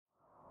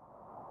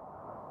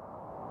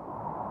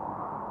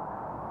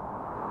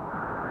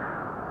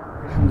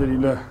الحمد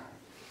لله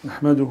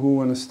نحمده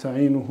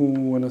ونستعينه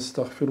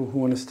ونستغفره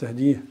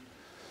ونستهديه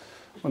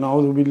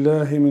ونعوذ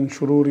بالله من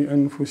شرور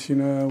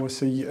أنفسنا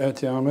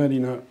وسيئات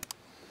أعمالنا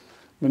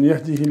من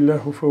يهده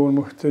الله فهو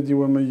المهتدي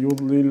ومن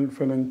يضلل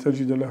فلن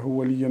تجد له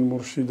وليا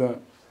مرشدا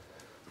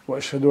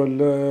وأشهد أن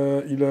لا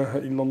إله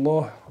إلا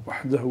الله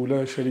وحده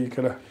لا شريك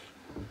له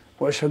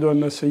وأشهد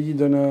أن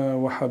سيدنا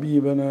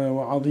وحبيبنا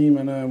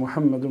وعظيمنا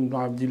محمد بن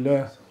عبد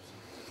الله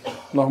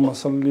اللهم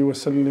صل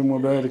وسلم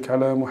وبارك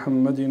على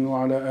محمد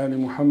وعلى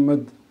آل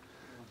محمد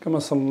كما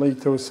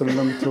صليت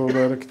وسلمت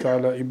وباركت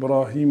على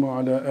إبراهيم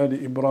وعلى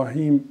آل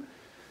إبراهيم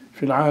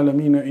في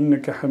العالمين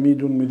إنك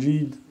حميد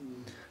مجيد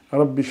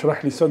رب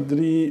اشرح لي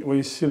صدري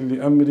ويسر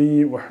لي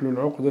أمري واحلل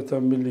عقدة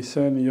من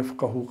لساني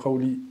يفقه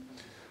قولي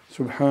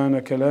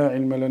سبحانك لا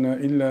علم لنا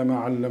إلا ما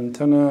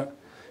علمتنا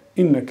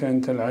إنك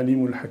أنت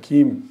العليم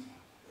الحكيم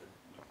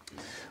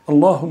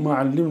اللهم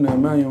علمنا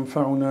ما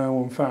ينفعنا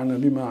وانفعنا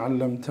بما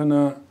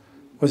علمتنا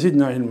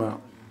وزدنا علما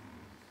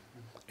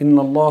إن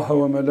الله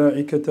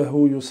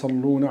وملائكته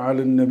يصلون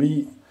على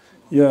النبي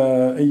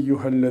يا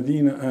أيها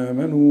الذين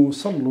آمنوا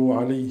صلوا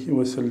عليه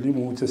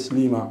وسلموا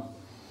تسليما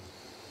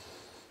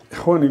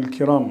إخواني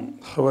الكرام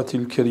أخواتي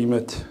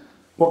الكريمات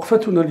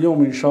وقفتنا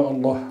اليوم إن شاء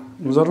الله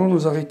nous allons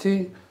nous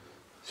arrêter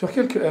sur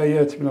quelques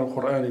آيات من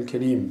القرآن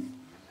الكريم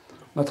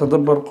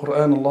نتدبر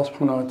قرآن الله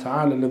سبحانه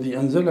وتعالى الذي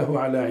أنزله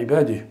على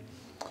عباده.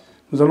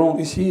 Nous allons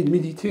essayer de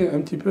méditer un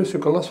petit peu ce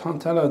qu'Allah subhanahu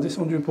wa ta'ala a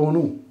descendu pour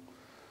nous.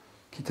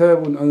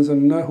 كتاب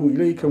أنزلناه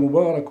إليك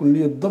مبارك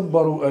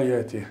ليدبروا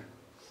آياته.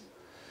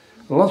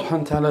 Allah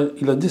subhanahu wa ta'ala,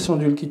 il a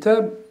descendu le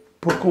kitab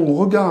pour qu'on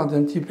regarde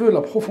un petit peu la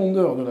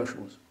profondeur de la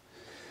chose.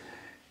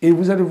 Et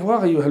vous allez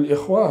voir, ayyuha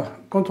al-ikhwa,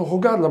 quand on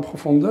regarde la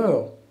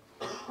profondeur,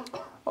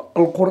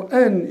 le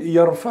Coran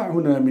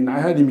yarfa'una min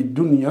 'alim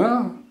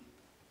ad-dunya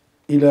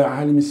ila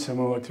 'alim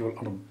as-samawati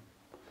wal-ard,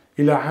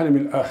 ila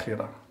 'alim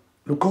al-akhirah.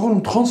 Le Coran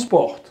nous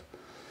transporte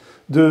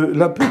de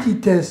la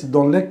petitesse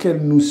dans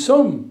laquelle nous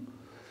sommes,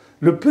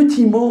 le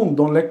petit monde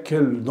dans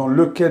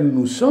lequel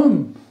nous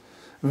sommes,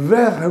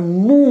 vers un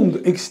monde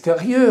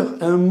extérieur,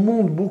 un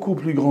monde beaucoup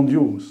plus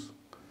grandiose.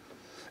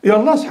 Et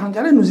Allah subhanahu wa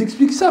ta'ala nous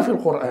explique ça dans le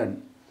Coran.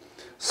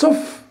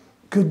 Sauf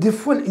que des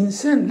fois,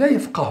 l'insan la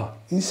yafqah,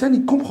 l'insan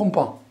ne comprend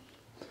pas.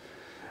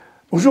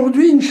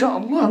 Aujourd'hui,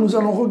 Inch'Allah, nous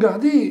allons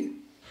regarder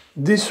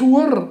des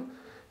sourates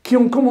qui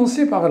ont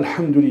commencé par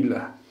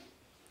Alhamdulillah.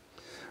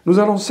 Nous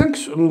avons 5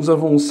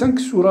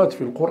 sourates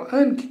dans le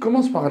Coran qui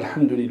commencent par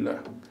Alhamdulillah.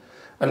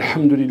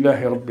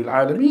 Alhamdulillahi Rabbil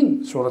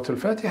Alamin, surat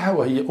al-Fatiha,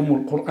 wa hiya Umm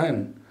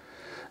al-Quran.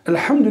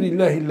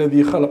 Alhamdulillahi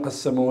alladhi khalaqa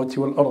as-samawati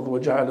wal-ard wa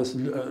ja'ala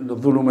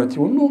adh-dhulumati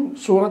wan-nur,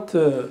 surat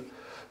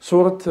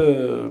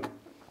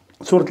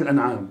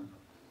al-An'am.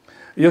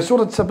 Il y a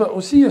surat Saba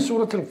aussi, il y a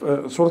surat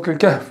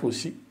al-Kahf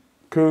aussi,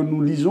 que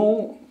nous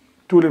lisons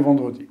tous les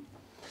vendredis.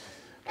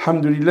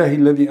 Alhamdulillahi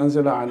alladhi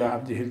anzala ala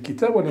abdihi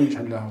al-kitab wa lam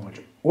yaj'al lahu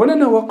wajha.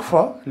 ولنا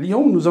وقفة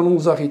اليوم nous allons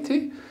nous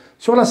arrêter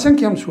sur la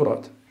 5e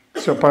sourate.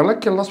 C'est par là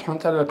qu'Allah subhanahu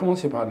wa ta'ala a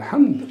commencé par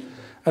Alhamd.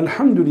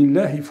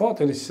 Alhamdulillahi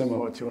fatir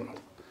as-samawati wal ard.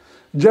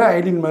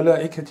 جاعل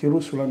الملائكة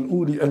رسلا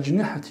أولي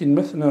أجنحة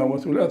مثنى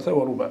وثلاث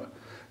ورباع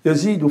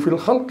يزيد في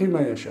الخلق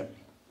ما يشاء.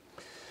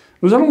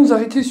 Nous allons nous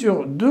arrêter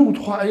sur 2 ou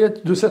 3 ayats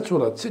de cette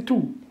sourate, c'est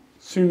tout.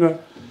 C'est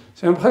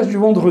un prêche du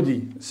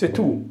vendredi, c'est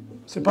tout.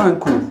 C'est pas un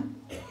cours.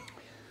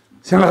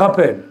 C'est un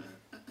rappel.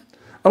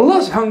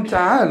 Allah subhanahu wa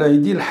ta'ala,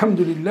 il dit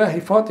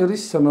Alhamdulillahi fatir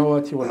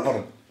as-samawati wal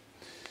ard.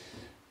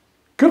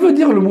 Que veut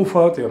dire le mot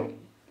fatir?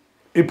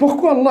 Et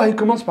pourquoi Allah il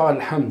commence par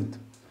Alhamd?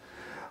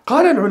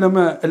 قال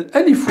العلماء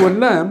الألف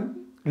واللام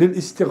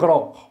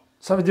للاستغراق.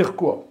 Ça veut dire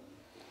quoi?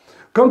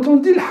 Quand on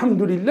dit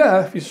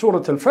Alhamdulillah في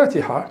سورة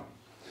الفاتحة,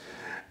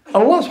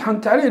 Allah subhanahu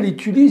wa ta'ala il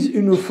utilise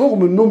une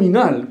forme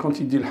nominale quand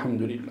il dit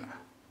Alhamdulillah.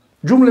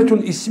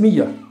 جملة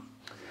اسمية.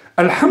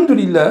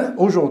 Alhamdulillah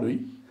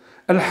aujourd'hui,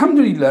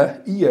 Alhamdulillah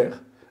hier,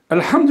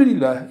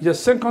 Alhamdulillah il y a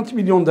 50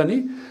 millions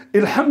d'années, et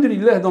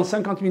Alhamdulillah dans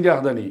 50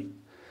 milliards d'années.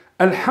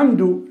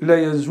 Alhamdu la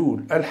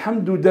yazoul,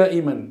 Alhamdu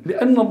da'iman,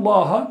 لأن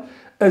الله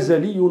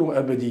أزلي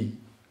وأبدي.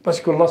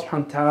 Parce que Allah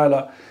subhanahu wa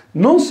ta'ala,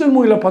 non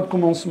seulement il n'a pas de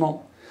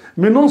commencement,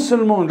 mais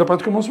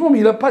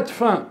il n'a pas de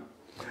fin.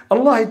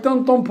 Allah est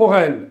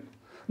intemporel.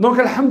 Donc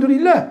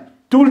Alhamdulillah,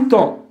 tout le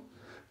temps.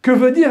 Que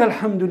veut dire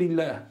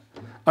Alhamdulillah?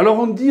 Alors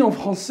on dit en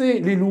français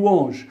les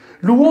louanges.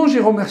 Louanges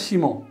et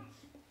remerciements.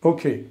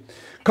 Ok.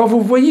 Quand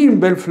vous voyez une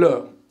belle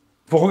fleur,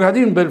 vous regardez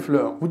une belle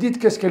fleur, vous dites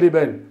qu'est-ce qu'elle est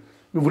belle,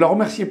 mais vous ne la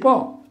remerciez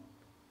pas.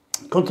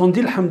 Quand on dit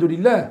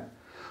Alhamdulillah,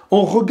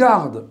 on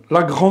regarde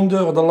la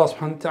grandeur d'Allah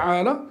subhanahu wa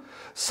ta'ala,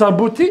 sa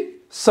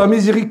beauté, sa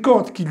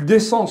miséricorde qu'il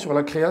descend sur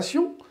la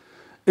création,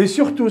 et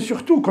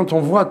surtout, quand on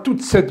voit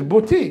toute cette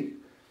beauté,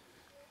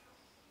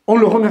 on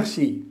le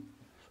remercie.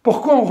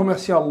 Pourquoi on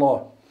remercie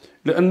Allah?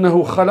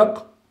 لأنه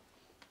خلق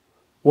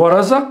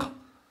ورزق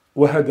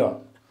وهدى.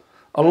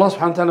 Allah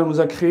subhanahu wa ta'ala nous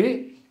a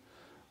créés,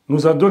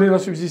 nous a donné la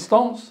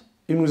subsistance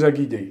et nous a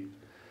guidés.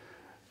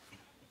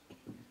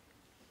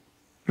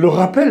 Le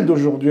rappel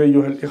d'aujourd'hui,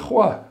 ayyuha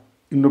al-ikhwa,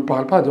 il ne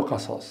parle pas de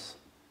qasas.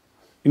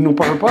 Il ne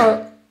parle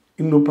pas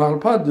il ne nous parle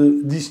pas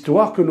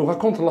d'histoire que nous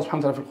raconte Allah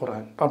subhanahu wa ta'ala dans le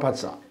Coran. Il ne parle pas de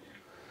ça.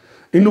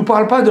 Il ne nous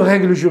parle pas de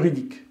règles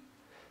juridiques.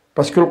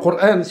 Parce que le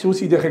Coran, c'est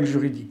aussi des règles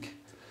juridiques.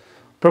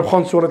 On peut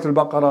prendre Surat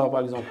al-Baqarah,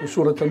 par exemple, ou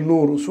Surat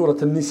al-Nur, ou Surat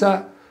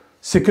al-Nisa,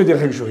 c'est que des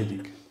règles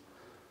juridiques.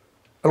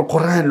 Le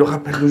Coran, le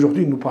rappel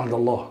d'aujourd'hui, nous parle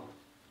d'Allah.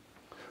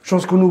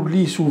 Chose qu'on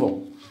oublie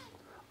souvent.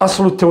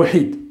 Asl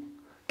al-Tawhid.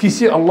 Qui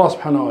c'est Allah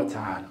subhanahu wa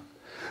ta'ala?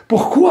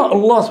 Pourquoi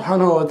Allah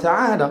subhanahu wa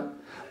ta'ala,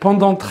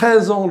 pendant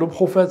 13 ans, le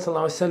prophète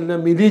sallallahu alayhi wa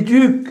sallam, il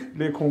éduque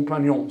les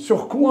compagnons?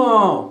 Sur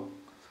quoi?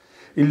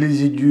 Il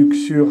les éduque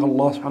sur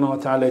Allah subhanahu wa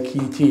ta'ala. Qui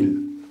est-il?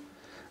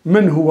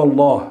 Man huwa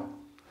Allah?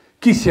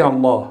 Qui c'est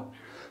Allah?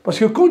 Parce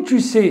que quand tu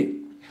sais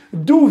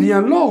d'où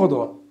vient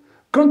l'ordre,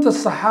 quand les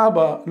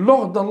Sahaba,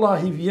 l'ordre d'Allah,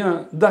 il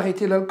vient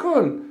d'arrêter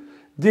l'alcool,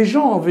 des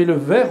gens avaient le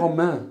verre en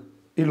main,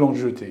 ils l'ont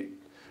jeté.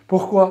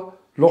 Pourquoi?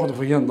 L'ordre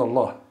vient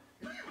d'Allah.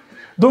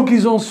 Donc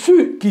ils ont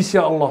su qui c'est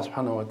Allah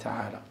subhanahu wa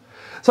ta'ala.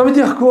 Ça veut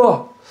dire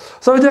quoi?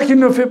 Ça veut dire qu'il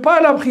ne fait pas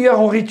la prière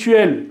en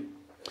rituel.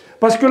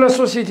 Parce que la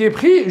société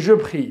prie, je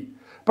prie.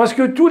 Parce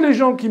que tous les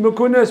gens qui me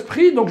connaissent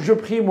prient, donc je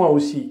prie moi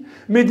aussi.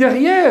 Mais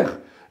derrière,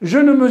 je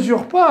ne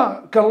mesure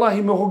pas qu'Allah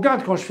il me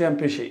regarde quand je fais un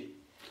péché.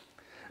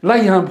 Là,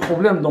 il y a un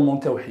problème dans mon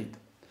tawhid.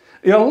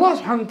 Et Allah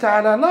subhanahu wa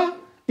ta'ala, là,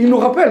 il nous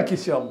rappelle qui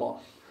c'est Allah.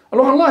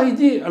 Alors Allah, il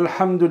dit,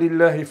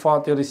 Alhamdulillahi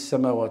fatiris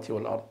samawati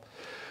wal ard.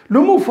 Le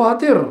mot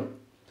fatir,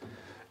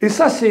 et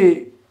ça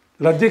c'est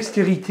la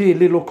dextérité,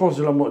 l'éloquence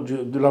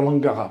de la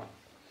langue arabe.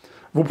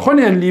 Vous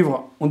prenez un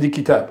livre, on dit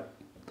kitab.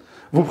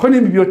 Vous prenez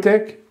une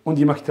bibliothèque, on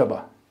dit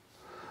maktaba.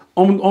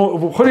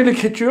 Vous prenez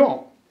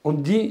l'écriture, on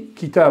dit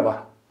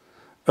kitaba.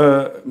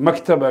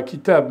 Maktaba,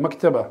 kitab,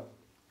 maktaba.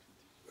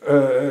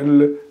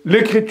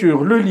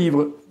 L'écriture, le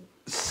livre,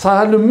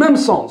 ça a le même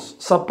sens.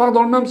 Ça part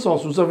dans le même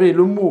sens. Vous savez,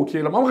 le mot qui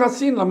est la même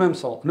racine, le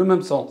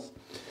même sens.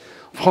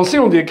 En français,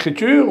 on dit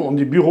écriture, on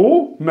dit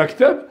bureau,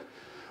 maktab.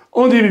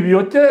 On dit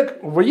bibliothèque,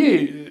 vous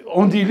voyez,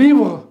 on dit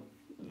livre.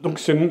 Donc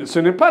ce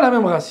n'est pas la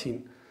même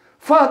racine.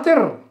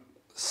 Fatir,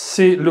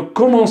 c'est le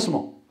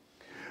commencement.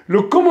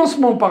 Le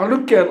commencement par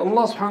lequel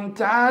Allah subhanahu wa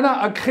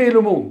ta'ala a créé le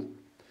monde.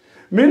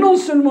 Mais non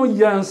seulement il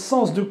y a un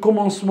sens de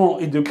commencement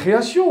et de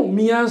création,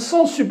 mais il y a un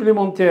sens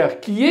supplémentaire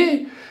qui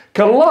est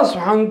qu'Allah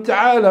subhanahu wa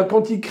ta'ala,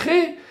 quand il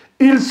crée,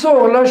 il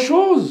sort la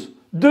chose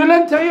de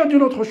l'intérieur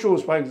d'une autre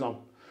chose, par exemple.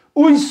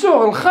 Où il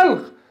sort le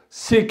khalq,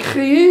 c'est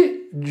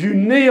créé du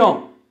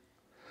néant.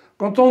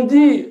 Quand on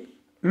dit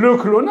le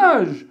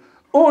clonage,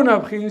 on a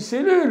pris une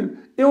cellule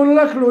et on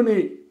l'a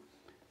clonée.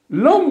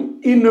 L'homme,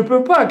 il ne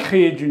peut pas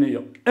créer du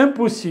néant.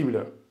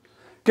 Impossible.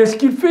 Qu'est-ce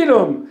qu'il fait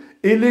l'homme?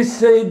 Il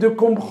essaye de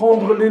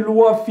comprendre les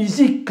lois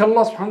physiques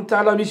qu'Allah subhanahu wa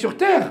ta'ala a mis sur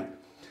terre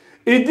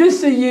et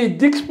d'essayer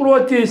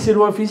d'exploiter ces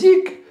lois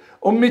physiques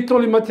en mettant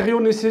les matériaux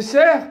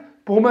nécessaires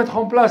pour mettre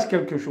en place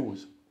quelque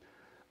chose.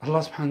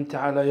 Allah subhanahu wa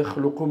ta'ala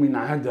yakhluqu min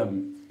adam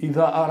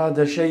idha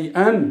arada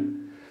shay'an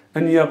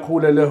an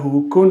yaqula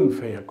lahu kun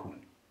fayakun.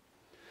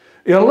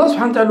 Et Allah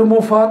subhanahu wa ta'ala, le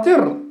mot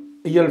fatir,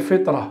 il y a le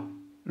fitra,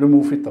 le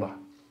mot fitra.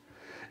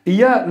 Il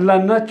y a la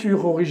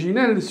nature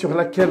originelle sur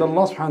laquelle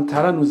Allah subhanahu wa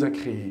ta'ala nous a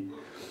créés.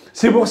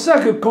 C'est pour ça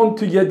que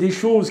quand il y a des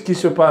choses qui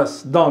se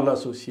passent dans la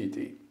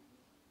société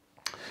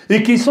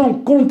et qui sont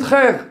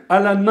contraires à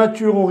la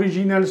nature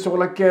originelle sur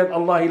laquelle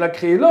Allah il a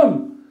créé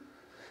l'homme,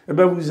 eh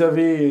bien vous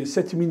avez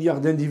 7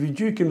 milliards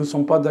d'individus qui ne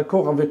sont pas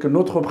d'accord avec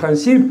notre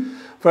principe,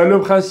 enfin le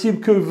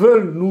principe que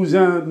veulent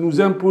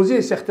nous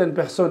imposer certaines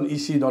personnes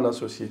ici dans la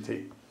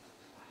société.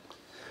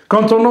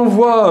 Quand on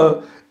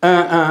envoie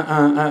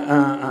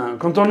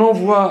quand on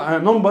envoie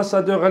un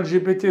ambassadeur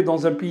LGBT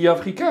dans un pays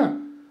africain,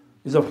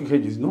 les Africains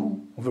disent non,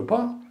 on ne veut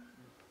pas.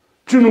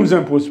 Tu ne nous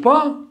imposes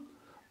pas.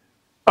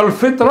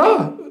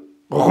 Al-Fitra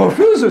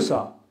refuse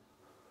ça.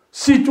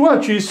 Si toi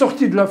tu es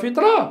sorti de la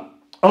Fitra,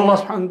 Allah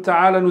subhanahu wa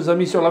ta'ala nous a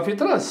mis sur la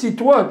Fitra. Si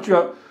toi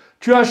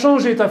tu as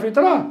changé ta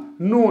Fitra,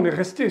 nous on est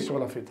resté sur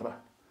la Fitra.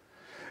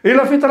 Et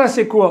la Fitra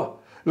c'est quoi?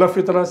 La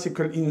Fitra c'est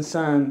que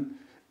l'insan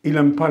il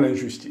n'aime pas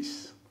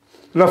l'injustice.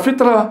 La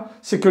Fitra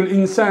c'est que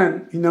l'insan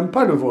il n'aime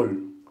pas le vol.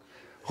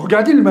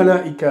 Regardez le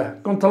malaïka.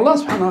 Quand Allah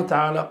subhanahu wa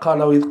ta'ala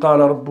قال وإذ قال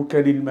ربك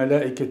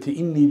للملائكة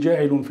إني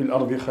جاعل في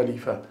الأرض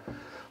خليفة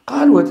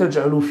قال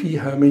وتجعل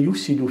فيها من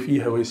يفسد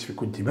فيها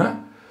ويسفك الدماء.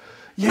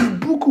 Il y a eu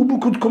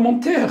beaucoup de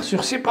commentaires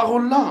sur ces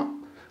paroles-là.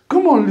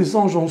 Comment les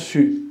anges ont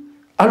su?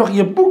 Alors il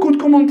y a beaucoup de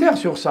commentaires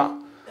sur ça.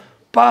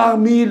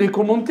 Parmi les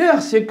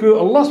commentaires, c'est que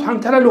Allah subhanahu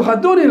wa ta'ala leur a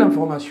donné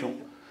l'information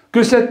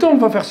que cet homme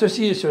va faire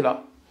ceci et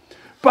cela.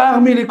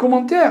 Parmi les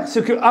commentaires,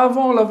 c'est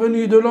qu'avant la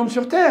venue de l'homme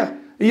sur terre,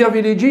 il y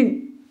avait les djinns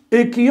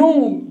et qui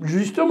ont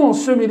justement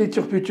semé les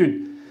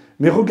turpitudes.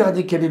 Mais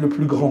regardez quel est le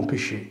plus grand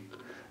péché.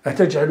 Les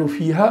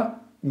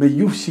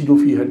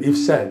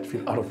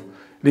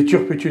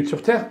turpitudes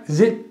sur terre,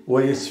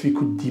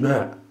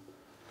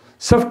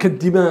 sauf que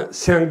dima,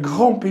 c'est un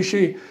grand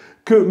péché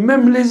que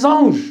même les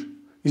anges,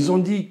 ils ont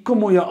dit,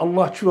 comment ya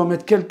Allah, tu vas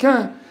mettre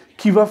quelqu'un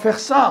qui va faire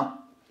ça,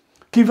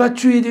 qui va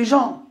tuer des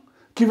gens,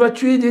 qui va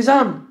tuer des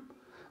âmes.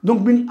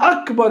 Donc, min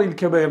akbar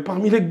il-kabair,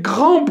 parmi les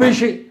grands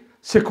péchés,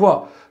 c'est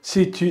quoi?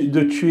 C'est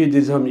de tuer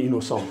des âmes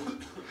innocentes.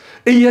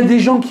 Et il y a des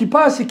gens qui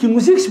passent et qui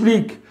nous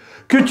expliquent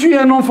que tu es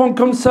un enfant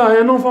comme ça et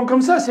un enfant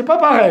comme ça, c'est pas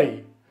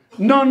pareil.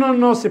 Non, non,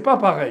 non, c'est pas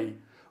pareil.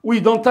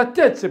 Oui, dans ta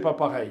tête, c'est pas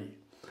pareil.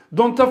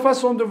 Dans ta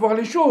façon de voir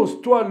les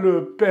choses, toi,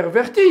 le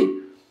perverti,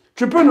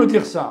 tu peux nous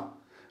dire ça.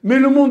 Mais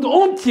le monde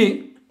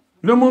entier,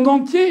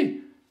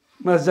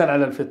 mazal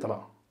ala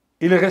al-fitra.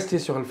 Il est resté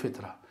sur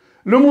al-fitra.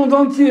 Le monde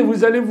entier,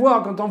 vous allez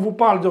voir, quand on vous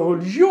parle de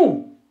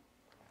religion,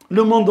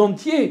 le monde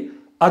entier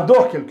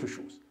adore quelque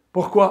chose.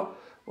 Pourquoi?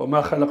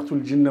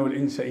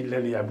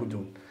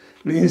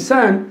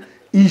 L'insan,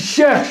 il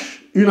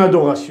cherche une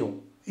adoration.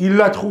 Il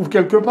la trouve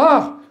quelque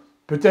part.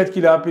 Peut-être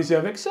qu'il est apaisé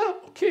avec ça.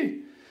 Ok.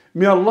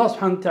 Mais Allah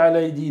subhanahu wa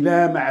ta'ala dit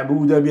La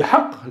ma'bouda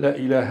bihaq, la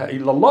ilaha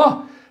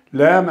illallah,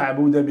 la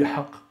ma'bouda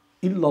bihaq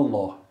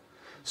illallah.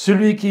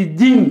 Celui qui est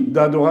digne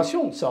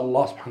d'adoration, c'est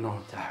Allah subhanahu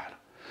wa ta'ala.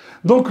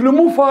 Donc le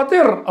mot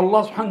fatir,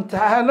 Allah subhanahu wa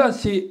ta'ala,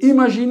 c'est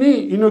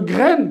imaginer une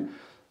graine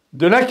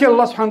de laquelle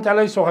Allah subhanahu wa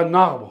ta'ala sort un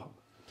arbre.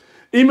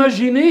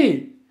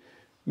 Imaginez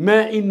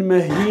ma'in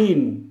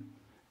mahin,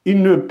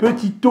 une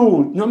petite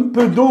eau, un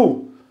peu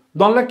d'eau,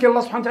 dans laquelle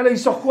Allah subhanahu wa ta'ala il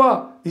sort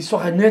quoi? Il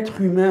sort un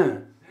être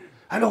humain.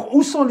 Alors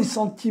où sont les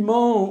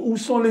sentiments, où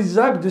sont les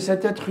actes de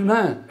cet être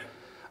humain?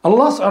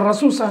 Allah,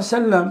 Rasul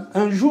sallam,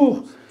 un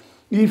jour,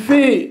 il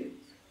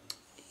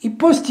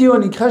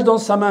postillonne, il crache dans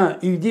sa main,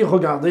 il dit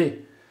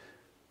regardez,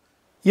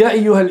 Ya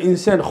ayyuhal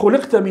insan,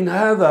 khuliqta min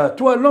hadha,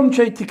 toi l'homme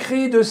tu as été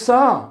créé de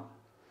ça.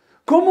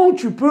 Comment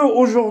tu peux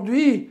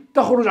aujourd'hui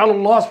takhruj ala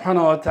Allah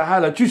subhanahu wa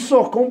ta'ala, tu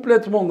sors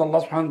complètement d'Allah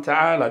subhanahu wa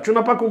ta'ala, tu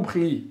n'as pas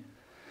compris.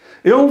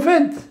 Et en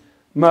fait,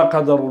 ma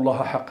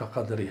qadarullah haqqa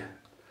qadrih.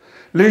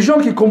 Les gens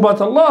qui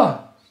combattent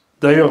Allah,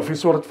 d'ailleurs, fi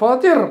surat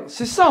Fatir,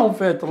 c'est ça en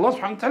fait. Allah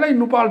subhanahu wa ta'ala, il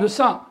nous parle de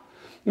ça.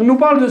 Il nous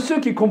parle de ceux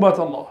qui combattent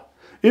Allah.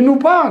 Il nous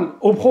parle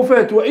au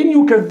prophète, wa in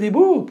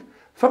yukadhibouk,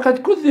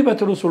 faqad kudhibat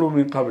rusulun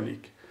min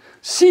qablik.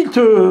 S'il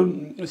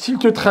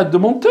te traite de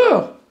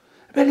menteur,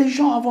 ben les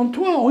gens avant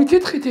toi ont été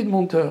traités de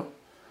menteurs.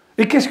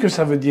 Et qu'est-ce que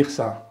ça veut dire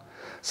ça?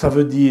 Ça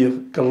veut dire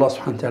qu'Allah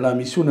subhanahu wa ta'ala a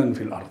mis sunan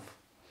fil ard.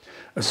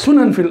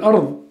 Sunan fil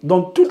ard,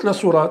 dans toute la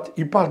sourate,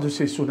 il parle de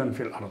ces sunan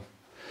fil ard.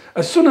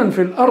 Sunan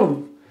fil ard,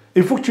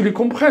 il faut que tu les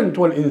comprennes,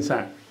 toi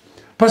l'insan.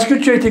 Parce que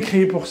tu as été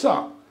créé pour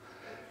ça.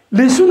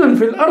 Les sunan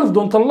fil ard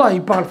dont Allah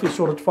il parle sur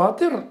surat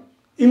Fatir,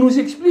 il nous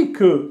explique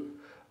que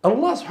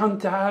Allah subhanahu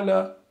wa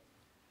ta'ala,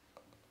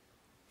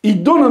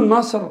 il donne un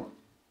nasr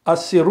à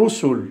ses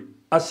rusul,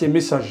 à ses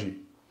messagers.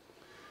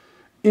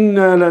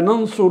 Inna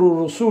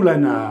lanansuru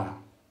rusulana.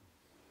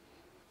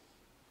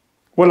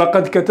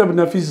 ولقد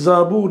كتبنا في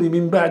الزبور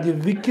من بعد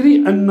الذكر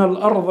أن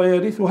الأرض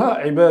يرثها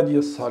عبادي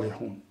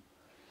الصالحون.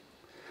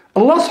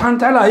 Allah subhanahu wa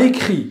ta'ala a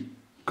écrit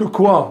que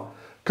quoi?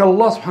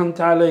 Qu'Allah subhanahu wa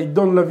ta'ala il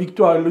donne la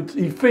victoire,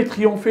 il fait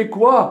triompher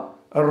quoi?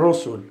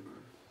 Ar-Rasul.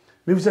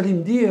 Mais vous allez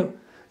me dire,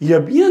 il y a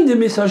bien des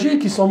messagers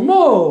qui sont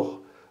morts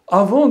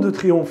avant de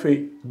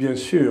triompher. Bien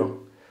sûr.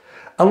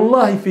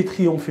 Allah il fait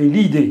triompher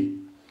l'idée,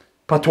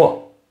 pas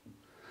toi.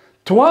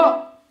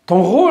 Toi,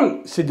 ton rôle,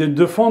 c'est de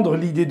défendre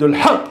l'idée de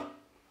l'haq.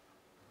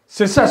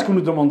 C'est ça ce que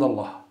nous demande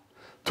Allah.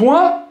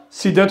 Toi,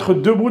 c'est d'être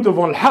debout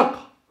devant le haqq.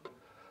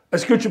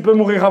 Est-ce que tu peux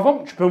mourir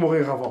avant? Tu peux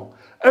mourir avant.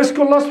 Est-ce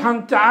qu'Allah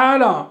subhanahu wa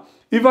ta'ala,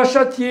 il va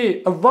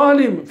châtier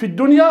al-zalim fi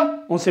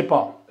dunya? On ne sait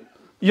pas.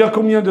 Il y a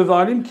combien de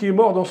zalim qui est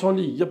mort dans son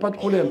lit? Il n'y a pas de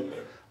problème.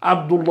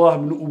 Abdullah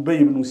ibn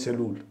Ubay ibn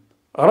Salul.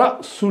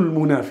 Ra'sul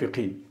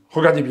munafiqin.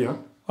 Regardez bien.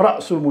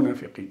 Ra'sul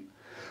munafiqin.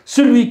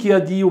 Celui qui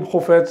a dit au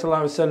prophète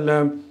sallallahu alayhi wa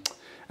sallam,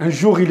 un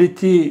jour il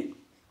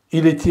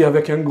était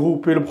avec un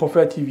groupe et le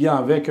prophète il vient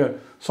avec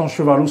son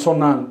cheval ou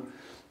son âne.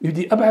 Il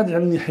dit Abad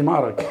anni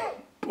himarak.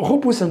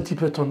 Repousse un petit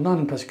peu ton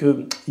âne parce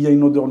qu'il y a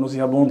une odeur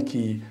nauséabonde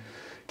qui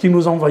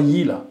nous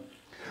envahit là.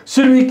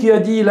 Celui qui a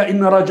dit La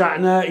inna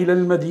raja'na ila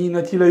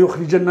al-madinati la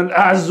yukhrijanna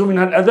al-a'azzu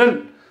minha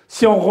al-adhal.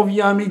 Si on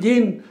revient à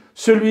Médine,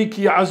 celui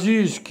qui est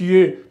Aziz,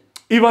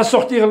 il va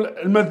sortir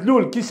le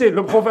madloul. Qui c'est?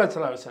 Le prophète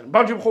sallallahu alayhi wa sallam.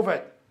 Parle du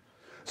prophète.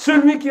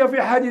 Celui qui a fait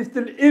hadith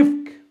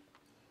al-ifk.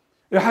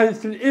 Le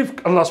hadith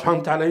al-ifk, Allah subhanahu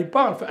wa ta'ala il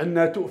parle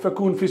فأنا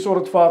تؤفكون في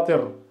سورة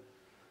فاطر.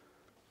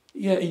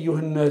 يا أيها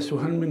الناس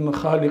هل من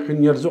خالق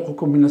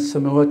يرزقكم من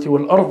السماوات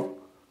والأرض.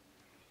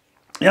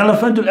 Et à la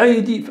fin de l'ayah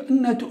il dit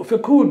فأنا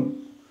تؤفكون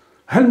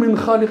هل من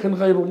خالق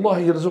غير الله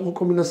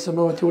يرزقكم من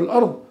السماوات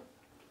والأرض.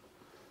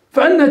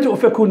 فأنا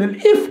تؤفكون.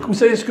 الإفك, vous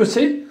savez ce que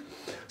c'est?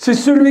 C'est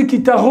celui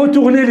qui t'a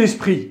retourné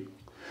l'esprit.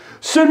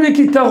 Celui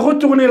qui t'a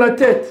retourné la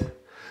tête.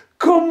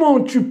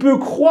 Comment tu peux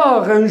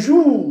croire un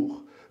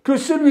jour que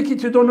celui qui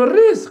te donne le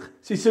risque,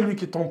 c'est celui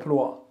qui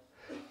t'emploie?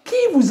 Qui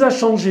vous a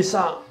changé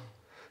ça?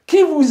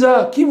 Qui vous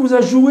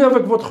a joué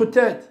avec votre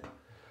tête?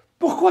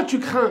 Pourquoi tu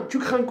crains? Tu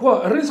crains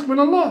quoi? Risque min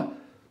Allah.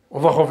 On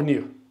va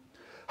revenir.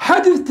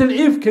 Hadith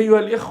al-ifk,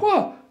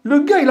 le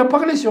gars, il a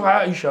parlé sur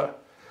Aïcha.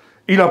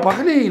 Il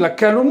a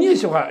calomnié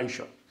sur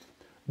Aïcha.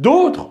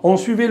 D'autres ont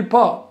suivi le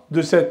pas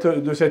de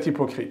cet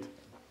hypocrite.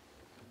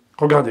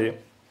 Regardez.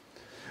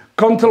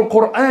 Quand le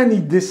Coran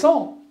il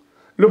descend,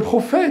 le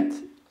prophète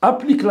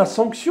applique la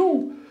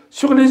sanction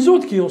sur les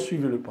autres qui ont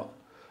suivi le pas.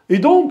 Et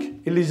donc,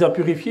 il les a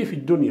purifiés fi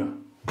dunya.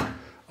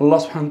 Allah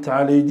subhanahu wa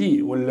ta'ala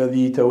dit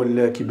وَالَّذِي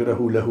تَوَلَّى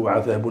كِبْرَهُ لَهُ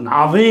عَذَابٌ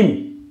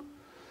عَظِيمٌ.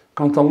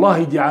 Quand Allah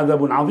il dit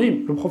عَذَابٌ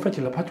عَظِيم, le prophète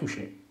il l'a pas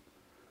touché.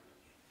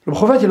 Le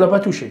prophète il l'a pas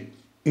touché.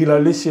 Il a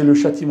laissé le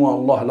châtiment à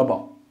Allah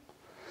là-bas.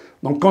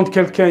 Donc quand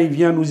quelqu'un il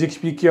vient nous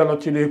expliquer à la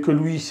télé que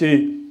lui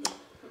c'est...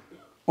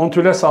 On te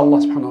laisse à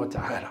Allah subhanahu wa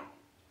ta'ala.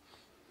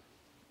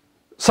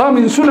 Ça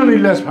min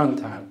sunanillah subhanahu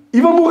wa ta'ala.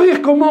 Il va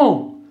mourir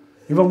comment?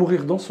 Il va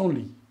mourir dans son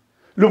lit.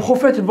 Le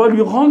prophète il va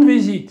lui rendre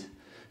visite.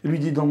 Il lui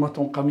dit donne-moi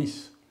ton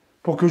qamis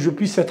pour que je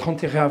puisse être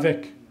enterré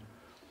avec.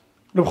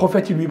 Le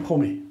prophète il lui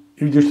promet.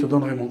 Il lui dit je te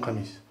donnerai mon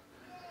qamis.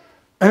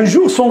 Un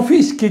jour son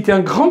fils qui était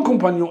un grand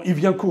compagnon, il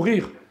vient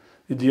courir.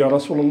 Il dit ya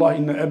Rasulallah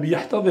inna abi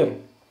yahtadir.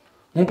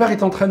 Mon père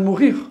est en train de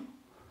mourir.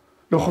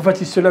 Le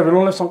prophète il se lève, il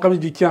enlève son qamis, il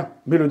dit tiens,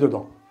 mets-le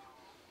dedans.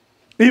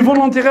 Et ils vont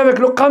l'enterrer avec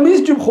le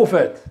qamis du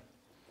prophète.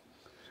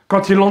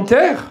 Quand il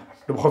l'enterre,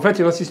 le prophète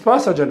il n'assiste pas à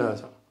sa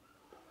janaza.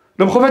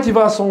 Le prophète il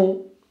va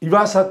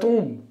à sa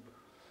tombe.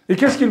 Et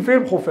qu'est-ce qu'il fait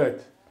le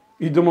prophète?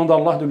 Il demande à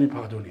Allah de lui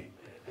pardonner.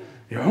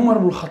 Et Omar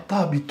ibn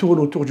Khattab, il tourne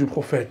autour du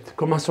prophète,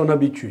 comme à son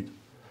habitude.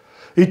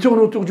 Il tourne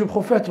autour du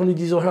prophète en lui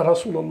disant, Ya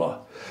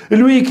Rasulallah,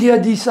 lui qui a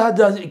dit ça,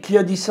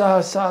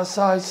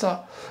 ça et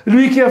ça.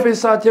 Lui qui a fait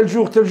ça tel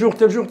jour, tel jour,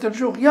 tel jour, tel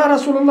jour. Ya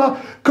Rasulallah,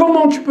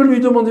 comment tu peux lui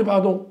demander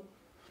pardon?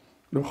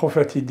 Le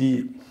prophète, il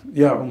dit,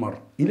 Ya Omar,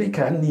 il est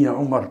qu'anni, Ya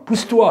Omar,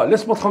 pousse-toi,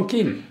 laisse-moi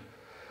tranquille.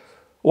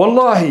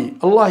 Wallahi,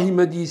 Allah il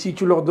m'a dit, si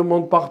tu leur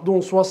demandes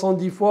pardon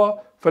 70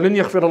 fois, Allah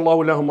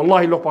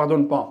il leur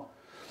pardonne pas.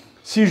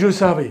 Si je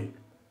savais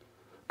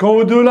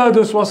qu'au-delà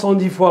de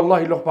 70 fois,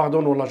 Allah il leur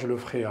pardonne, Allah je le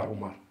ferai à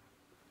Omar.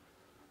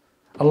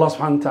 Allah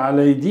subhanahu wa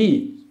ta'ala il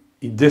dit,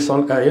 il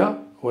descend l'aya,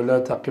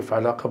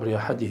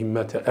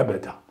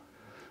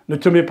 ne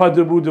te mets pas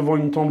debout devant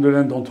une tombe de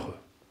l'un d'entre eux.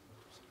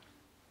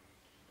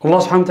 Allah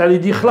subhanahu wa ta'ala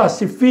dit, khlas,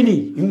 c'est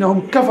fini,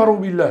 innahum kafaru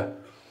billah.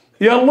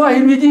 Et Allah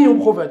il lui dit au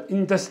prophète,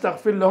 in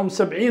tastaghfir lahum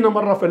 70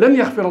 marra falan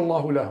yaghfir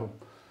Allahu lahum.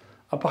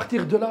 À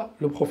partir de là,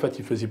 le prophète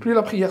il faisait plus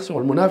la prière sur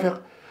le munafiq,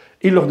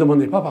 il leur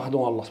demandait pas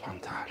pardon à Allah subhanahu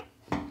wa ta'ala.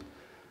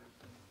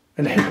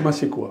 Le hikmah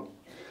c'est quoi?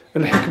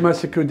 Le hikmah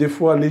c'est que des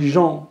fois les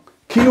gens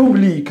qui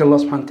oublient qu'Allah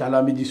subhanahu wa ta'ala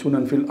a mis des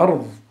sunan fil ard,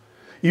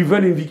 ils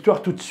veulent une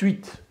victoire tout de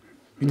suite.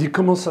 Il dit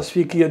comment ça se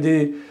fait qu'il y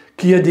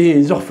a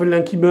des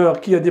orphelins qui meurent,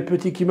 qu'il y a des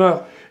petits qui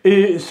meurent,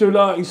 et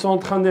ceux-là, ils sont en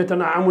train d'être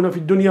na'amuna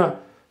fi dunya.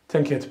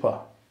 T'inquiète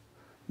pas.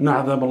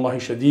 Na'adhab Allahi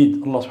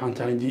shadid. Allah subhanahu wa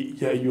ta'ala dit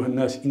Ya ayyuhan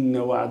nas,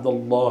 inna wa'ad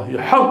Allahi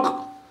haqq.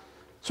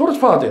 Surat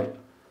Fatir.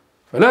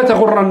 فلا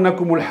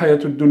تغرنكم الحياة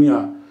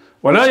الدنيا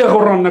ولا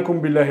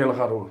يغرنكم بالله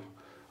الغرور.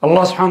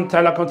 Allah subhanahu wa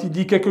ta'ala, quand il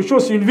dit quelque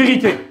chose, c'est une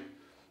vérité.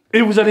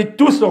 Et vous allez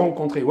tous le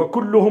rencontrer.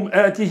 وَكُلُّهُمْ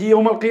آتِهِ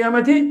يَوْمَ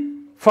الْقِيَامَةِ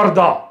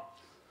فَرْدًا.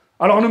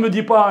 Alors ne me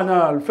dis pas,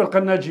 Ana, al-firqa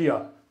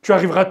al-najiyya, tu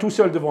arriveras tout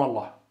seul devant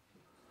Allah.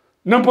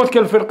 N'importe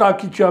quelle firqa à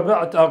qui tu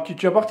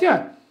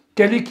appartiens,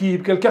 quelle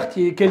équipe, quel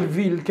quartier, quelle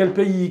ville, quel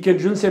pays, quel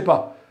je ne sais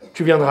pas,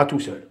 tu viendras tout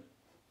seul.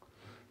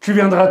 Tu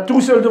viendras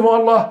tout seul devant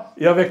Allah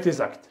et avec tes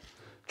actes.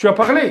 Tu as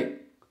parlé,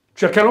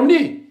 tu as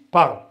calomnié,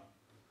 parle.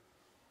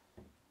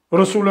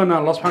 Rasulana,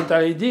 Allah subhanahu wa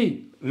ta'ala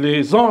dit,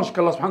 les anges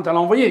qu'Allah subhanahu wa ta'ala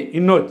a envoyés,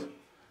 ils notent.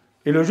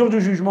 Et le jour du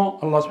jugement,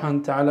 Allah subhanahu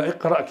wa ta'ala,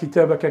 iqra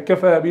kitabaka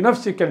kafa bi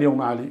nafsika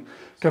al-yawma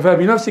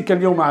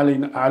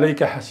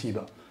alayka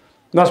hasiba.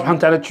 Allah subhanahu wa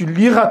ta'ala, tu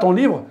liras ton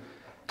livre.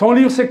 Ton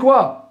livre, c'est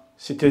quoi?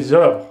 C'est tes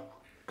œuvres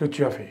que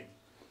tu as fait.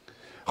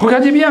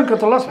 Regardez bien,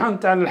 quand Allah subhanahu wa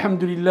ta'ala,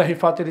 alhamdulillahi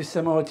fatir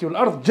as-samawati wal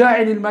ard,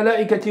 ja'il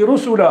al-malaikati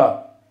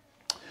rusula.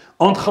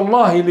 Entre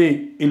Allah et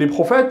les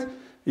prophètes,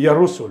 il y a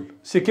rusul.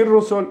 C'est quel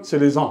rusul? C'est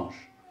les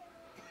anges.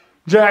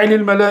 جاعل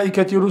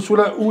الملائكة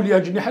رسلا أولي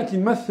أجنحة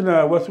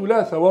مثنى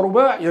وثلاث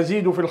ورباع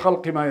يزيد في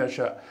الخلق ما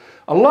يشاء.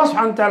 Allah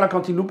subhanahu wa ta'ala,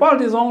 quand il nous parle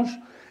des anges,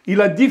 il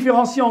a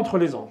différencié entre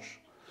les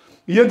anges.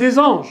 Il y a des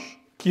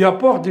anges qui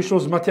apportent des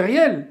choses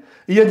matérielles,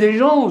 il y a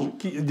des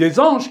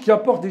anges qui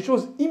apportent des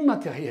choses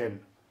immatérielles.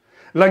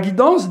 La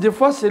guidance, des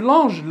fois, c'est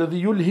l'ange.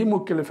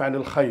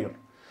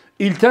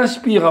 Il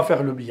t'inspire à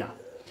faire le bien.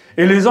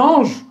 Et les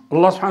anges,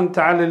 Allah subhanahu wa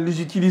ta'ala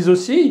les utilise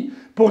aussi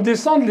pour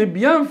descendre les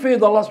bienfaits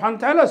d'Allah subhanahu wa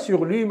ta'ala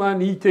sur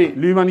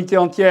l'humanité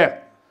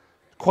entière,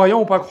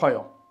 croyants ou pas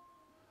croyants.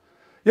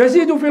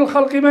 Yazidu fil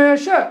khalqi ma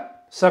yasha.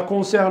 Ça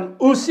concerne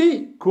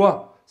aussi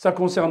quoi? Ça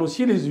concerne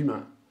aussi les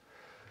humains.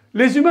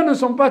 Les humains ne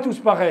sont pas tous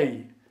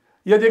pareils.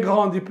 Il y a des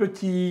grands, des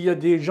petits, il y a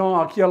des gens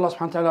à qui Allah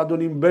subhanahu wa ta'ala a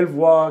donné une belle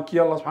voix, à qui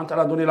Allah subhanahu wa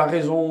ta'ala a donné la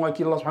raison, à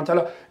qui Allah subhanahu wa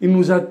ta'ala, il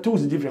nous a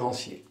tous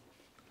différenciés.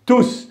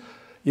 Tous.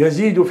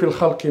 Yazidu fil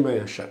khalqi ma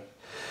yasha.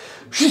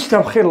 Juste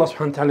après, Allah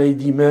subhanahu wa ta'ala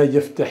dit Ma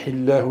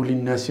yaftahillahu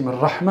linnasi min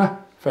rahmah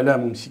fala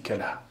mumsika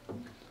laha.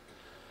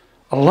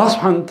 Allah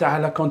subhanahu wa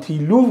ta'ala, quand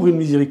il ouvre une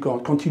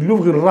miséricorde, quand il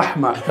ouvre une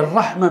rahma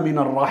min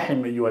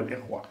ar-rahim ayyuha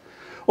al-ikhwa.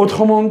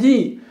 Autrement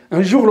dit,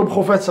 un jour le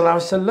prophète sallallahu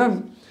alayhi wa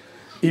sallam,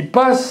 il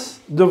passe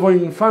devant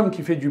une femme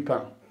qui fait du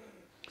pain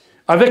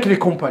avec les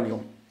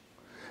compagnons.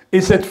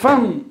 Et cette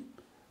femme,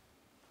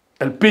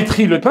 elle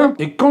pétrit le pain,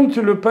 et quand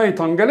le pain est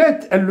en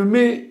galette, elle le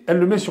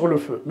met sur le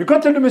feu. Mais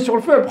quand elle le met sur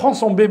le feu, elle prend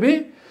son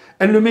bébé,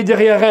 elle le met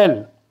derrière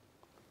elle.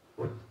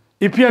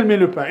 Et puis elle met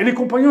le pain. Et les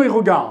compagnons, ils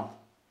regardent.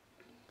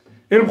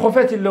 Et le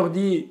prophète, il leur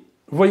dit,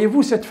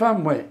 voyez-vous cette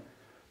femme, ouais.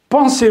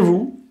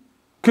 Pensez-vous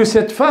que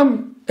cette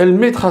femme, elle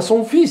mettra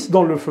son fils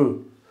dans le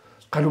feu?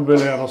 Il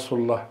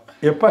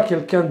n'y a pas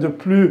quelqu'un de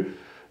plus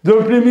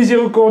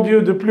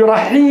miséricordieux, de plus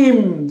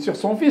rahim sur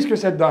son fils que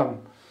cette dame.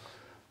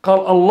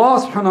 Allah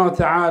subhanahu wa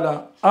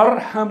ta'ala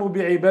arhamu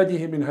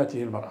bi'ibadihi min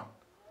hatihi al-mara.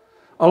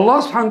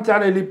 Allah subhanahu wa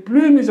ta'ala est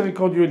plus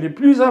miséricordieux, il est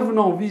plus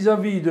avenant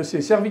vis-à-vis de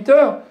ses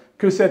serviteurs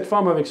que cette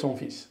femme avec son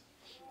fils.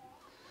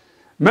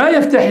 ما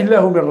يفتح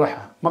الله من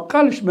رحمة ما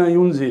قالش ما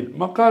ينزل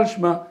ما قالش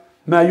ما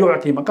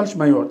يعطي ما قالش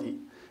ما يعطي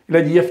il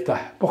a dit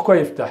يفتح. Pourquoi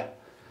يفتح?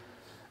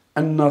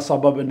 أن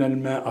صببنا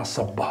الماء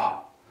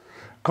صبا.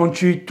 Quand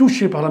tu es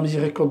touché par la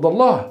miséricorde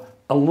d'Allah,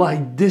 Allah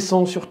il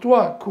descend sur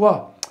toi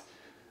quoi?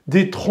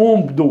 Des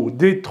trompes d'eau,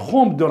 des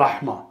trompes de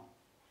rahma.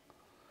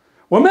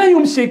 وما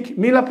يمسك,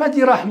 mais il n'a pas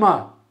dit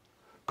rahma.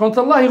 Quand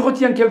Allah il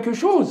retient quelque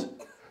chose,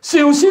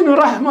 c'est aussi une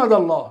rahma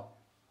d'Allah.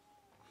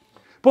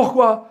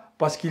 Pourquoi?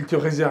 Parce qu'il te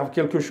réserve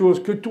quelque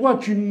chose que toi,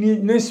 tu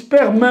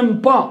n'espères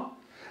même pas.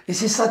 Et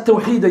c'est ça,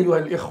 tawhid, ayyuha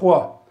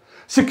al-ikhwa.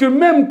 C'est que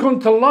même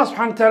quand Allah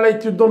subhanahu wa ta'ala ne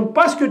te donne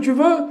pas ce que tu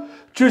veux,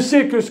 tu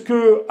sais que ce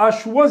que a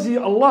choisi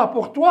Allah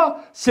pour toi,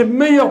 c'est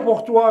meilleur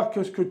pour toi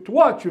que ce que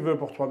toi, tu veux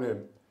pour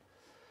toi-même.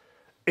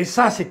 Et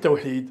ça, c'est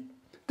tawhid.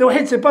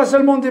 Tawhid, ce n'est pas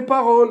seulement des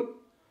paroles.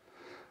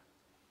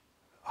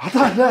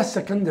 Allah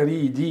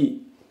Sakandari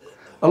dit,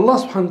 Allah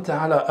subhanahu wa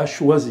ta'ala a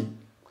choisi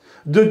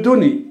de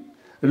donner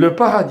le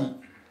paradis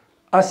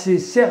à ses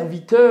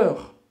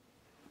serviteurs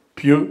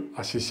pieux,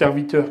 à ses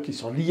serviteurs qui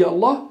sont liés à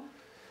Allah.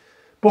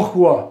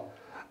 Pourquoi?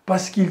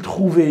 Parce qu'il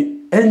trouvait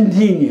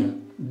indigne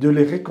de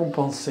les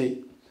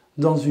récompenser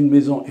dans une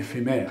maison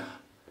éphémère.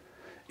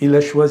 Il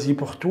a choisi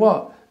pour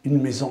toi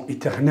une maison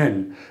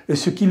éternelle. Et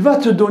ce qu'il va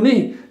te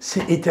donner,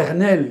 c'est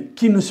éternel,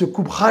 qui ne se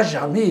coupera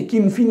jamais, qui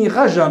ne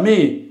finira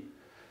jamais.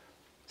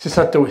 C'est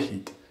ça,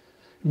 tawhid.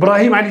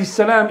 Ibrahim alayhi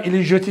salam, il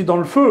est jeté dans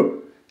le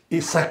feu et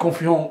sa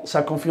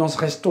confiance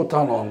reste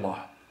totale en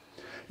Allah.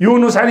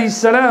 Yunus alayhi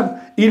salam,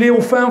 il est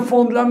au fin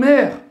fond de la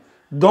mer,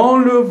 dans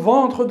le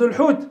ventre de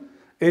l'Hout,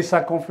 et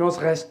sa confiance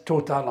reste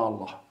totale en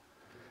Allah.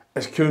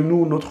 Est-ce que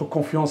nous, notre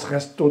confiance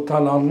reste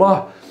totale en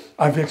Allah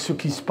avec ce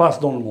qui se passe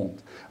dans le monde,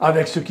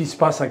 avec ce qui se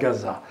passe à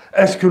Gaza?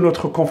 Est-ce que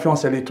notre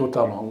confiance, elle est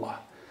totale en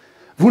Allah?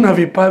 Vous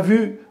n'avez pas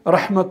vu,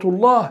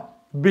 rahmatullah,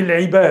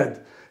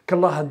 bil-ibad,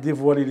 qu'Allah a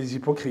dévoilé les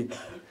hypocrites,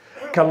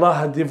 qu'Allah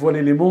a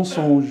dévoilé les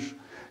mensonges,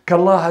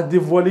 qu'Allah a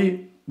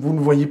dévoilé... Vous ne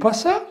voyez pas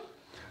ça?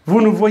 Vous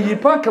ne voyez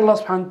pas qu'Allah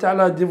subhanahu wa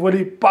ta'ala a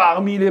dévoilé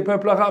parmi les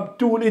peuples arabes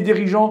tous les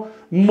dirigeants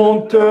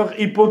menteurs,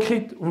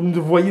 hypocrites? Vous ne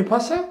voyez pas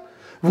ça?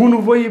 Vous ne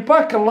voyez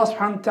pas qu'Allah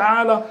subhanahu wa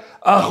ta'ala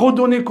a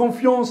redonné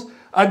confiance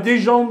à des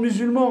gens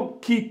musulmans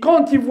qui,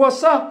 quand ils voient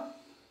ça,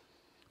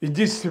 ils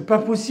disent c'est pas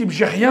possible,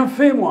 j'ai rien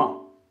fait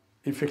moi.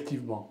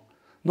 Effectivement.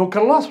 Donc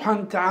Allah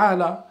subhanahu wa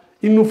ta'ala,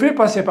 il nous fait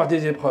passer par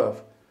des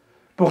épreuves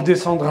pour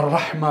descendre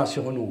rahma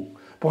sur nous,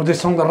 pour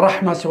descendre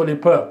rahma sur les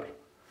peuples.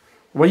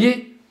 Vous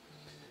voyez?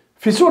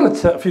 في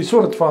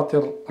سورة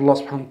فاطر الله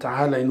سبحانه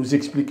وتعالى nous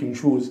explique une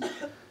chose.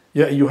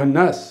 يا أيها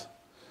الناس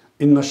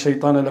إن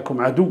الشيطان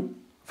لكم عدو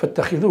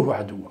فاتخذوه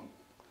عدوا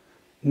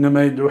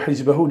إنما يدعو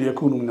حزبه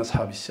ليكونوا من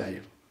أصحاب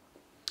السعير.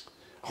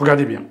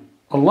 Regardez bien.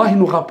 Allah il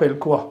nous rappelle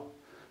quoi?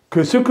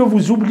 Que ce que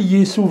vous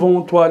oubliez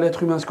souvent, toi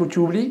l'être humain, ce que tu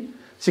oublies,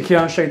 c'est qu'il y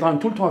a un shaitan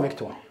tout le temps avec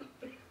toi.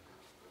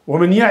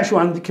 ومن يعش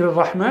عن ذكر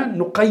الرحمن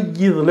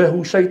نقيض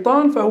له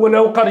شيطان فهو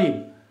له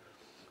قرين.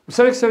 Vous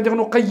savez que ça veut dire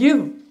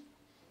نقيض?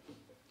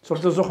 Sur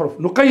le Zukhruf,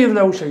 نقيض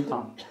له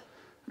شيطان.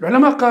 Les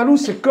ulama قالوا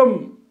c'est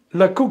comme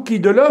la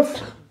coquille de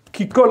l'œuf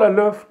qui colle à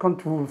l'œuf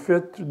quand vous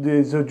faites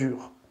des œufs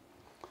durs.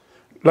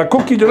 La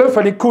coquille de l'œuf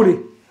elle est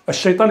collée. Le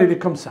shaitan il est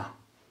comme ça.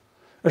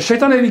 Le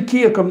shaitan il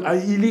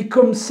est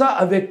comme ça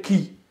avec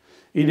qui?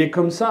 Il est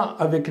comme ça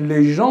avec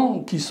les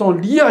gens qui sont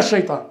liés à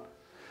shaitan.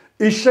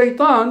 Et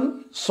shaitan,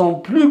 son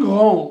plus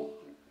grand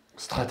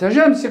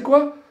stratagème c'est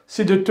quoi?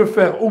 C'est de te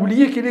faire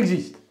oublier qu'il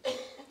existe.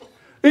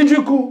 Et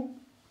du coup,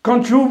 quand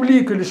tu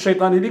oublies que le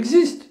shaitan il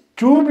existe,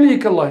 tu oublies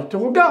qu'Allah te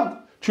regarde,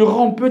 tu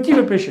rends petit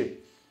le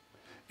péché.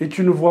 Et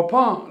tu ne vois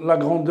pas la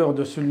grandeur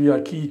de celui à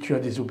qui tu as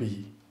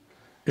désobéi.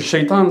 Le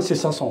shaitan, c'est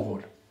ça son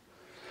rôle.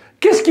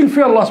 Qu'est-ce qu'il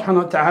fait Allah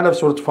subhanahu wa ta'ala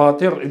sur le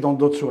Fatir et dans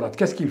d'autres sourates?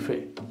 Qu'est-ce qu'il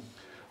fait?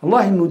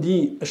 Allah il nous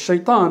dit, le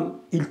shaitan,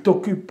 il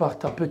t'occupe par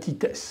ta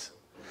petitesse.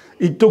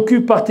 Il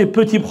t'occupe par tes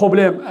petits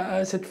problèmes.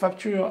 Ah, cette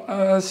facture,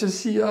 ah,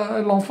 ceci,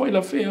 ah, l'enfant il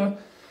a fait. Ah.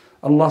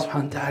 Allah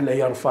subhanahu wa ta'ala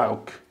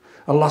yarfa'uk.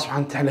 Allah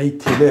subhanahu wa ta'ala il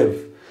t'élève.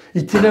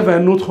 Il t'élève à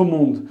un autre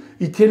monde.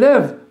 Il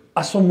t'élève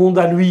à son monde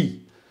à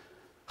lui.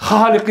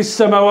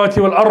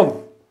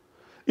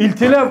 Il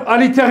t'élève à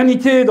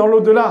l'éternité dans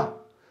l'au-delà.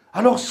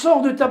 Alors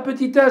sors de ta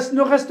petitesse,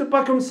 ne reste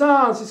pas comme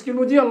ça. C'est ce qu'il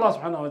nous dit Allah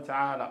subhanahu wa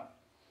ta'ala.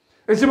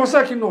 Et c'est pour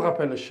ça qu'il nous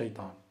rappelle le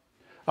shaitan.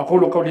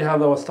 أقول قولي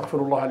هذا واستغفر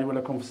الله لي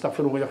ولكم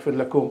فاستغفروه يغفر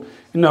لكم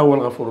إنه هو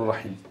الغفور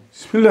الرحيم.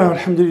 بسم الله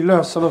والحمد لله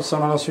والصلاة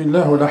والسلام على رسول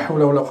الله ولا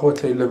حول ولا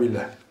قوة إلا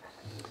بالله.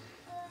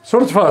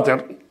 سورة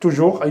فاطر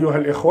toujours أيها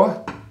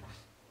الإخوة.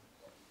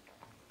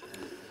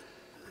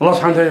 Allah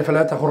subhanahu wa ta'ala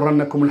فلا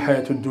تغرنكم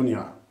الحياة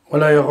الدنيا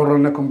ولا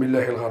يغرنكم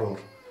بالله الغرور.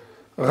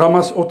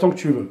 Ramasse autant que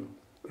tu veux.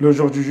 le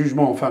jour du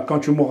jugement, enfin, quand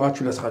tu mourras,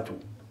 tu laisseras tout.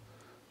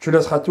 Tu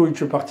laisseras tout et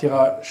tu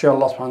partiras chez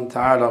Allah subhanahu wa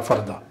ta'ala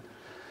farda.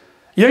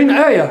 Il y a une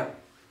ayah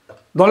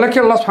dans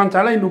laquelle Allah subhanahu wa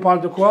ta'ala, il nous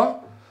parle de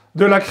quoi?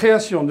 De la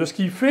création, de ce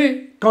qu'il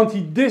fait quand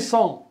il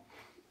descend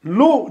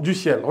l'eau du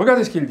ciel.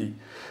 Regardez ce qu'il dit.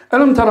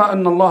 ألم ترى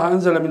أن الله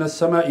أنزل من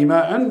السماء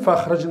ماء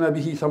فأخرجنا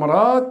به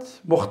ثمرات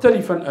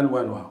مختلفا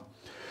ألوانها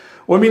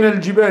ومن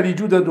الجبال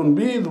جدد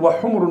بيض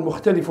وحمر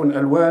مختلف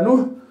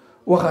ألوانه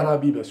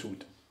وغرابيب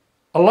سود.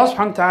 Allah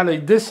subhanahu wa ta'ala,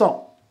 il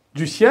descend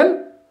du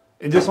ciel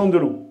et descend de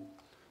l'eau.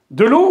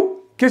 De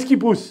l'eau, qu'est-ce qui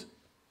pousse?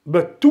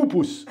 Ben, tout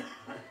pousse.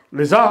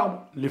 Les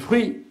arbres, les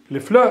fruits,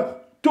 les fleurs,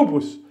 tout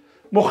pousse.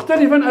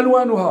 مختلفا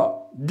ألوانها,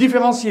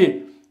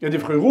 différencié. Il y a des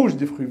fruits rouges,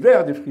 des fruits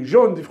verts, des fruits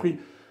jaunes, des fruits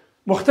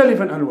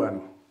مختلفا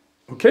ألوانه.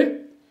 Ok?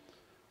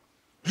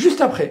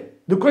 Juste après,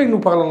 de quoi il nous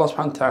parle Allah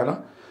subhanahu wa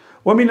ta'ala?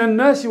 ومن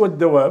الناس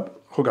والدواب,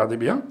 regardez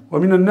bien,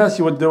 ومن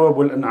الناس والدواب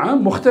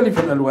والأنعام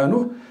مختلفا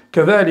ألوانه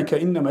كذلك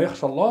إنما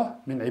يخشى الله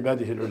من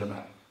عباده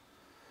العلماء.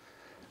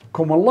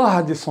 Comme Allah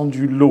a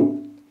descendu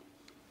l'eau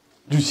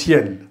du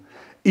ciel,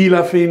 il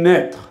a fait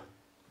naître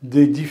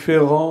des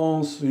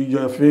différences, il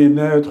a fait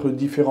naître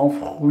différents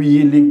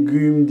fruits,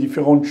 légumes,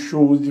 différentes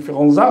choses,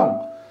 différents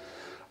arbres.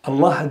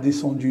 Allah a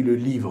descendu le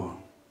livre.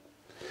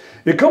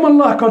 Et comme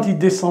Allah, quand il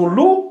descend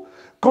l'eau,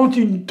 quand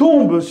il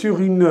tombe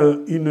sur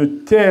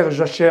une terre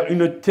jachère,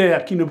 une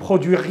terre qui ne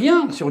produit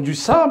rien, sur du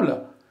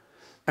sable,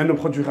 elle ne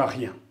produira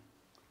rien.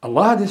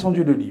 Allah a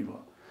descendu le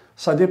livre.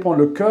 Ça dépend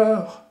le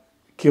cœur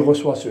qui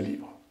reçoit ce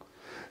livre.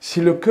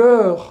 Si le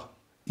cœur,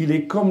 il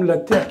est comme la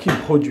terre qu'il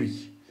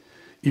produit,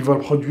 il va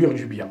produire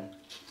du bien.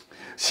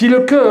 Si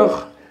le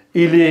cœur,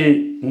 il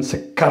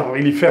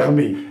est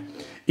fermé,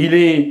 il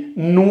est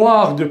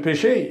noir de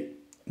péché,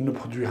 il ne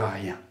produira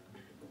rien.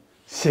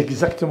 C'est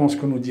exactement ce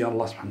que nous dit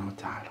Allah subhanahu wa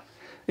ta'ala.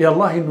 Et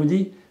Allah, il nous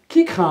dit,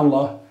 qui craint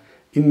Allah?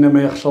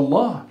 Innama yakhsha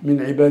Allah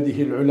min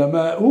ibadihi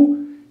al-ulama'u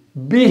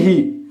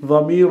bihi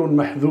dhamirun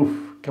mahdhouf,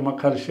 comme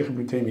قال Cheikh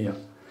Ibn Taymiyyah.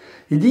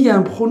 Il dit, il y a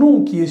un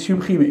pronom qui est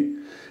supprimé.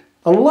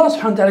 Allah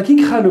subhanahu wa ta'ala, qui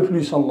craint le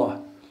plus Allah?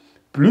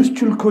 Plus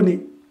tu le connais,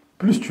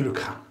 plus tu le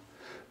crains.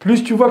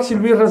 Plus tu vois que c'est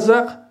lui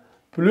Razaq,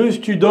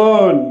 plus tu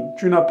donnes,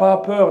 tu n'as pas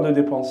peur de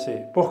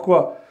dépenser.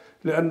 Pourquoi?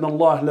 لأن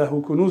الله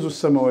له كنوز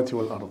السماوات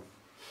والأرض.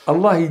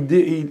 Allah,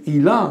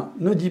 il a,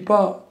 ne dit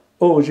pas,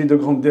 oh, j'ai de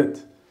grandes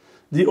dettes.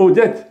 Dit, oh,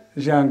 dettes,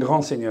 j'ai un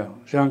grand Seigneur,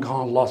 j'ai un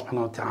grand Allah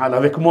subhanahu wa ta'ala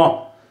avec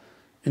moi.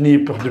 N'ayez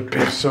peur de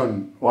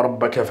personne. Wa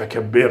rabbaka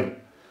fakabbir.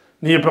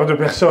 N'ayez peur de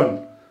personne.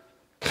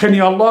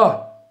 Craignez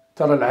Allah,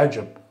 tara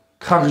al-ajab.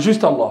 Crains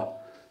juste Allah.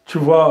 Tu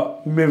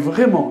vois, mais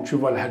vraiment, tu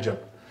vois l'ajab.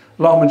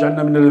 اللهم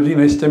اجعلنا من الذين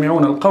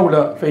يستمعون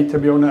القول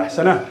فيتبعون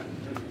احسنه.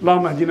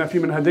 اللهم اهدنا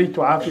فيمن هديت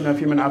وعافنا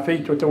فيمن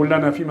عافيت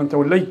وتولنا فيمن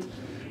توليت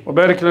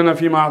وبارك لنا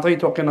فيما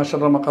اعطيت وقنا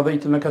شر ما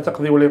قضيت انك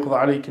تقضي ولا يقضى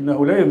عليك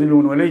انه لا يذل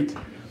من وليت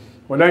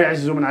ولا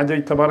يعز من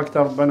عديت تباركت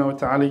ربنا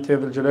وتعاليت يا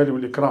ذا الجلال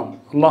والاكرام.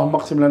 اللهم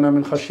اقسم لنا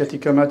من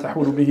خشيتك ما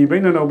تحول به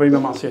بيننا وبين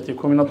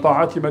معصيتك ومن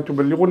الطاعات ما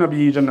تبلغنا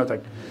به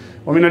جنتك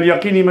ومن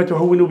اليقين ما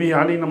تهون به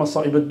علينا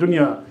مصائب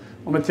الدنيا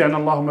ومتعنا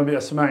اللهم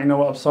بأسماعنا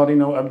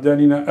وأبصارنا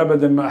وأبداننا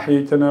أبدا ما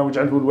أحييتنا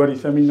واجعله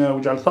الوارث منا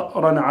واجعل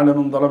ثأرنا على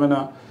من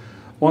ظلمنا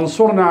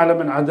وانصرنا على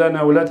من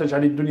عادانا ولا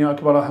تجعل الدنيا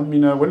أكبر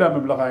همنا ولا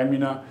مبلغ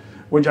علمنا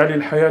واجعل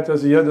الحياة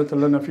زيادة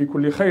لنا في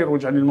كل خير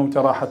واجعل الموت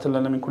راحة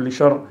لنا من كل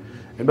شر.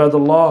 عباد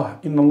الله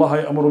إن الله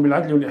يأمر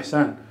بالعدل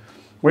والإحسان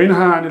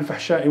وينهى عن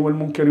الفحشاء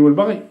والمنكر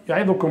والبغي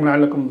يعظكم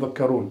لعلكم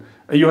تذكرون.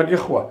 أيها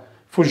الإخوة,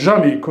 faut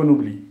jamais qu'on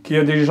oublie qu'il y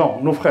a des gens,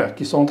 nos frères,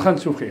 qui sont en train de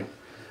souffrir.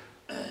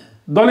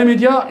 Dans les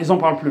médias, ils n'en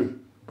parlent plus.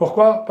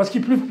 Pourquoi? Parce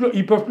qu'ils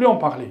ne peuvent plus en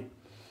parler.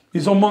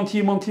 Ils ont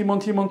menti.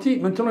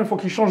 Maintenant, il faut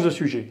qu'ils changent de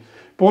sujet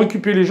pour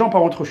occuper les gens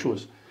par autre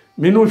chose.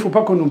 Mais nous, il ne faut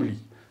pas qu'on oublie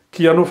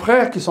qu'il y a nos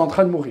frères qui sont en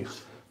train de mourir.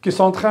 Qui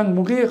sont en train de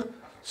mourir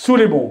sous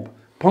les bombes.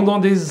 Pendant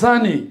des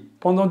années,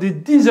 pendant des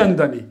dizaines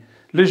d'années,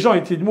 les gens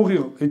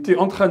étaient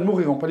en train de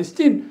mourir en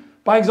Palestine.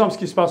 Par exemple, ce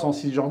qui se passe en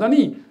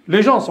Cisjordanie.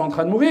 Les gens sont en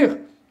train de mourir,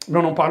 mais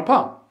on n'en parle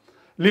pas.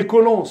 Les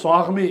colons sont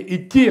armés,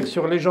 ils tirent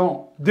sur les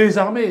gens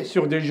désarmés,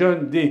 sur des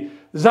jeunes, des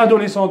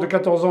adolescents de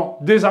 14 ans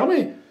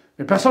désarmés.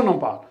 Mais personne n'en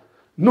parle.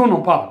 Nous, on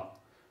en parle.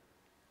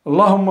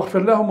 Allahumma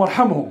ighfir lahum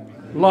warhamhum.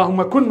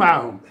 Allahumma kun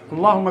ma'ahum.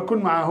 Allahumma kun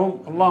ma'ahum.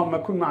 Allahumma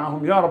kun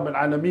ma'ahum. Ya Rabb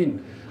al-Alamin.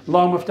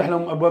 Allahumma iftah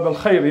lahum abwab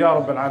al-khayr. Ya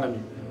Rabb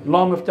al-Alamin.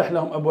 اللهم افتح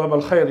لهم أبواب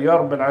الخير يا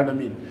رب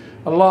العالمين.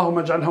 اللهم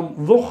اجعلهم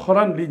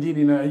ذخرا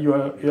لديننا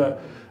أيها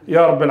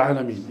يا رب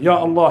العالمين.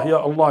 يا الله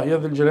يا الله يا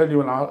ذا الجلال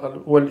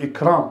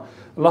والإكرام.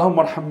 اللهم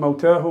ارحم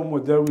موتاهم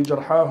وداوي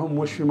جرحاهم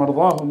واشف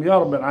مرضاهم يا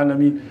رب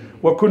العالمين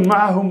وكن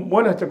معهم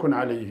ولا تكن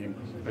عليهم.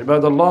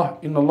 عباد الله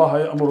إن الله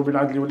يأمر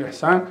بالعدل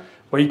والإحسان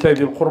وإيتاء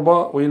ذي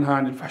القربى وينهى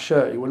عن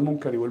الفحشاء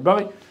والمنكر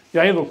والبغي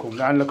يعظكم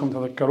لعلكم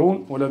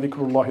تذكرون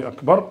ولذكر الله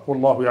أكبر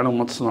والله يعلم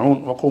ما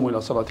تصنعون وقوموا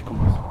إلى صلاتكم.